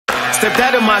Stepped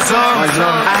out of my zone.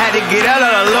 I had to get out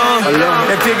all alone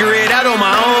and figure it out on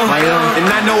my own. And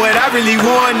I know what I really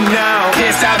want now.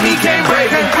 Can't stop me, can't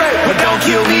break me. But don't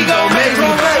kill me, gon' make me.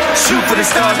 Shoot for the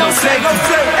stars, don't save me.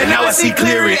 And now I see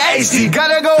clear in HD.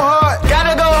 Gotta go hard,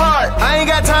 gotta go hard. I ain't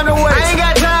got time to waste. I ain't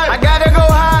got time. I gotta go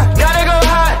high, gotta go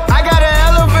high. I gotta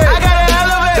elevate, I gotta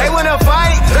elevate. They wanna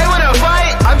fight, they wanna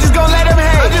fight. I'm just gonna let them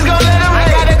hate. I'm just gonna let them hate.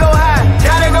 I gotta go high,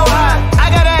 gotta go high. I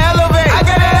gotta elevate, I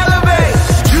gotta elevate.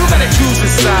 You gotta choose a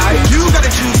side, you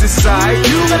gotta choose a side.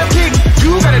 You gotta pick,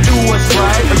 you gotta do what's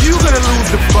right. Or you gonna lose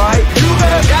the fight. You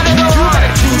gotta go high. You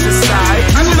gotta choose a side.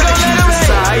 You gotta choose a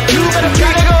side. You gotta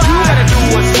pick, you gotta do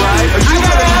what's right. Or you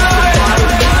gotta lose the fight.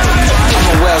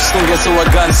 Well, slinger to a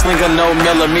gunslinger, no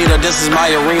millimeter, this is my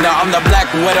arena. I'm the black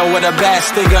widow with a bad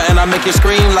stinger, and I make you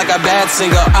scream like a bad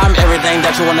singer. I'm everything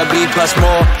that you wanna be, plus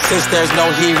more, since there's no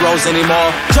heroes anymore.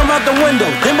 Jump out the window,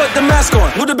 then put the mask on.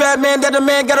 Who the bad man that the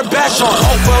man got a bash on?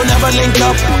 Hope we'll never link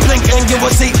up, blink and you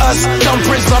will see us.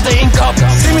 Thumbprints about the ink up,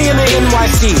 see me in the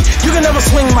NYC, you can never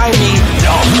swing my knee.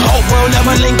 No, hope we'll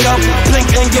never link up, blink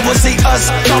and you will see us.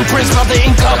 Thumbprints about the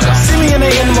ink up, see me in the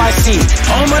NYC,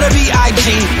 home of the B.I.G.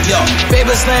 Yo,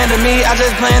 baby slander me, I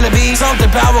just plan to be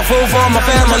something powerful for my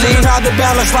family. Try to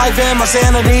balance life and my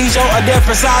sanity, show a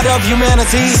different side of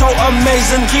humanity. So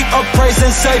amazing, keep up praising,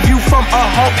 save you from a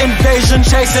home invasion.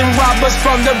 Chasing robbers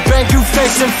from the bank, you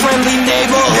facing friendly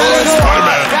neighborhoods. Gotta go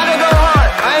hard, gotta go hard.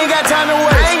 I ain't got time to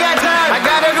waste. I ain't got time. I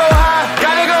gotta go high,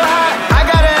 gotta go high. I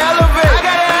gotta elevate, I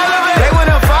gotta elevate. They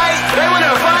wanna fight, they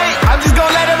wanna fight. I'm just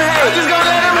gonna let them hate. I'm just gonna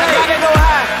let them hate. I gotta go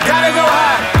high, gotta go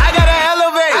high. I gotta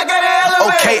elevate, I gotta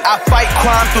elevate. Okay, I fight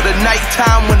crime through the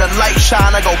nighttime. When the light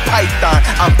shine, I go python.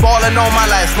 I'm falling on my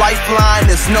last lifeline.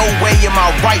 There's no way in my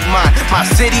right mind. My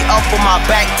city up on my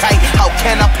back tight. How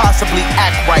can I possibly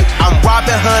act right? I'm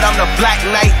Robin Hood, I'm the Black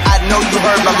Knight. I know you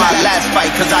heard of my last fight,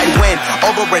 cause I win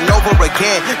over and over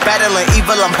again. Battling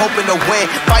evil, I'm hoping to win.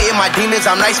 Fighting my demons,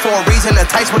 I'm nice for a reason.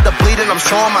 Enticed with the bleeding, I'm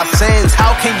showing my sins.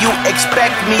 How can you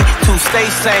expect me to stay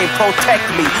sane? Protect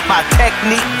me. My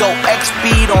technique go X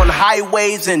speed on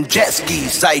highways and jet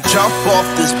skis. I jump off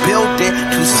this building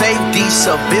to save these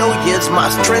civilians. My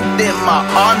strength and my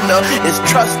honor is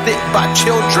trusted by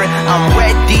children. I'm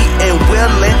ready and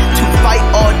willing to fight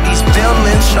all these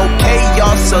villains. No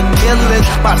chaos or killings.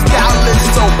 My style is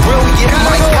so brilliant.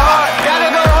 My God, gotta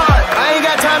go hard. I ain't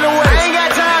got time to waste. I ain't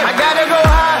got time. I gotta go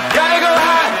high, gotta go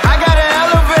high. I gotta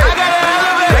elevate, I gotta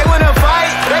elevate. They wanna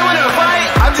fight, they wanna fight.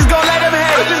 I'm just gonna let them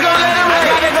hate. I'm just gonna let them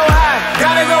hate. I gotta go high,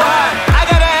 gotta go high. I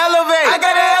gotta elevate, I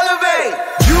gotta elevate.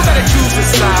 You gotta choose a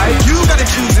side. You gotta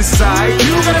choose a side.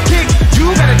 You gotta pick. You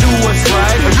gotta do what's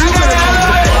right. Or you gotta lose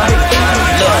the fight.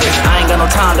 Look, I ain't got no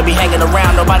time to be hanging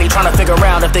around. Nobody trying to figure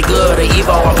out if they good or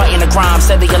evil. I'm fighting the crime,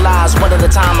 saving your lives one at a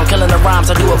time. I'm killing the rhymes,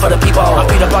 I do it for the people. I'm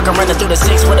Peter Parker running through the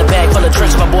six with a bag full of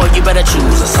tricks. My boy, you better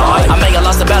choose a side. I may have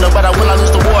lost the battle, but I will not lose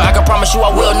the war. I can promise you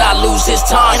I will not lose this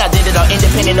time. And I did it all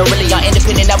independent, or really all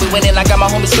independent. Now we winning. I got my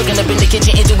homies cooking up in the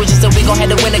kitchen. Intuition, so we gon'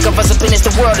 have to win it. Cause us up in this,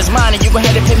 the world is mine, and you gon'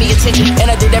 have to pay me attention. And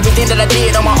I did everything that I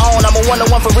did on my own. I'm a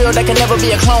one-on-one for real, that can never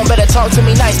be a clone. Better talk to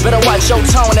me nice, better watch your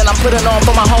tone. And I'm putting on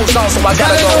for my whole zone, so I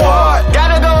gotta go hard.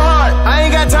 Gotta go hard. I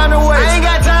ain't got time to waste. I ain't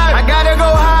got